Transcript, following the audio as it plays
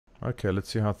Okay, let's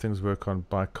see how things work on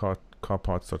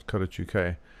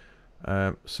buycarparts.co.uk.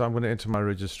 So I'm going to enter my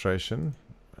registration.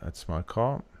 That's my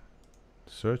car.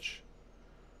 Search.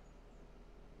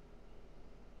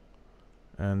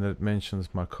 And it mentions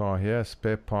my car here.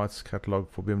 Spare parts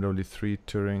catalog for BMW 3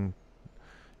 Touring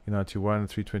E91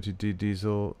 320D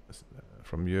diesel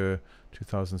from year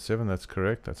 2007. That's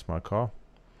correct. That's my car.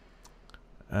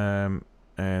 And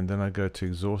then I go to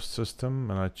exhaust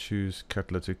system and I choose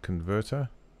catalytic converter.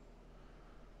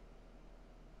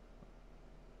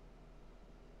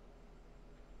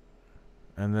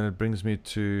 And then it brings me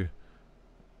to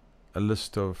a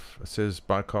list of, it says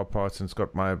buy car parts, and it's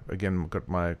got my, again, got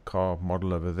my car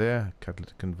model over there,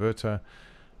 catalytic converter.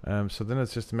 So then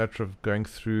it's just a matter of going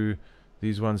through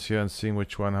these ones here and seeing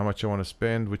which one, how much I want to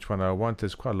spend, which one I want.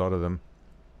 There's quite a lot of them.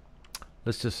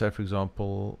 Let's just say, for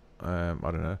example, I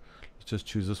don't know, let's just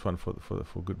choose this one for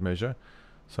good measure.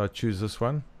 So I choose this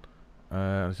one.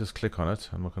 Let's just click on it.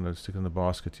 I'm not going to stick it in the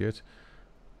basket yet.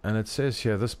 And it says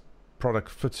here, this product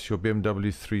fits your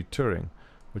BMW 3 Touring,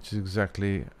 which is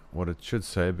exactly what it should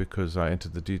say because I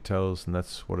entered the details and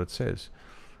that's what it says.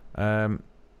 If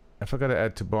I go to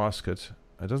add to basket,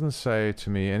 it doesn't say to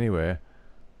me anywhere,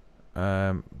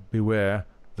 beware,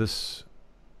 this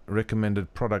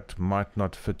recommended product might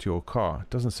not fit your car.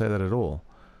 It doesn't say that at all.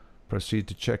 Proceed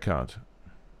to checkout.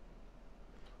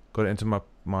 Got to enter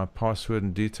my password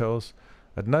and details.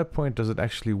 At no point does it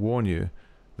actually warn you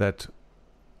that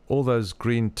all those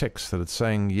green ticks that it's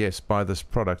saying yes, buy this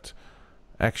product,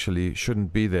 actually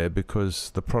shouldn't be there because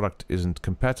the product isn't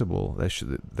compatible.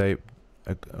 They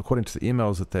according to the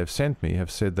emails that they've sent me, have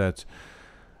said that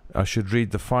I should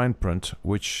read the fine print,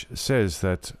 which says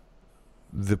that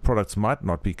the products might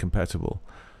not be compatible.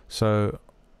 So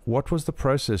what was the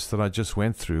process that I just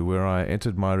went through where I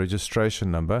entered my registration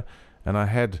number and I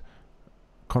had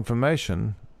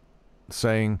confirmation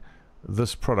saying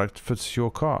this product fits your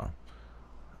car?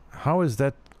 How is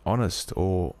that honest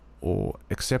or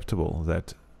acceptable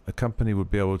that a company would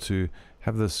be able to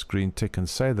have this green tick and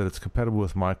say that it's compatible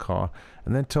with my car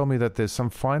and then tell me that there's some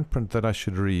fine print that I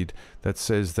should read that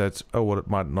says that, oh, well, it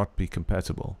might not be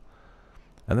compatible?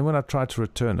 And then when I try to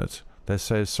return it, they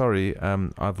say, sorry,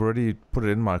 I've already put it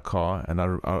in my car and I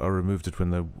removed it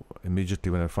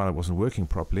immediately when I found it wasn't working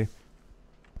properly.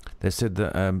 They said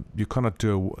that you cannot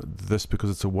do this because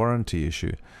it's a warranty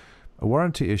issue. A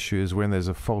warranty issue is when there's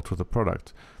a fault with a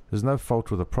product. There's no fault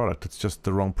with a product, it's just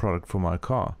the wrong product for my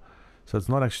car. So it's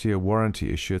not actually a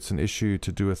warranty issue, it's an issue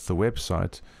to do with the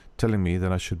website telling me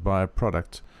that I should buy a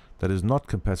product that is not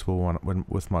compatible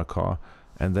with my car,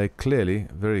 and they clearly,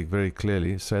 very, very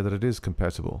clearly say that it is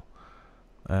compatible.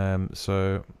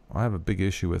 So I have a big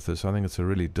issue with this. I think it's a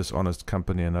really dishonest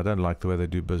company and I don't like the way they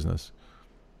do business.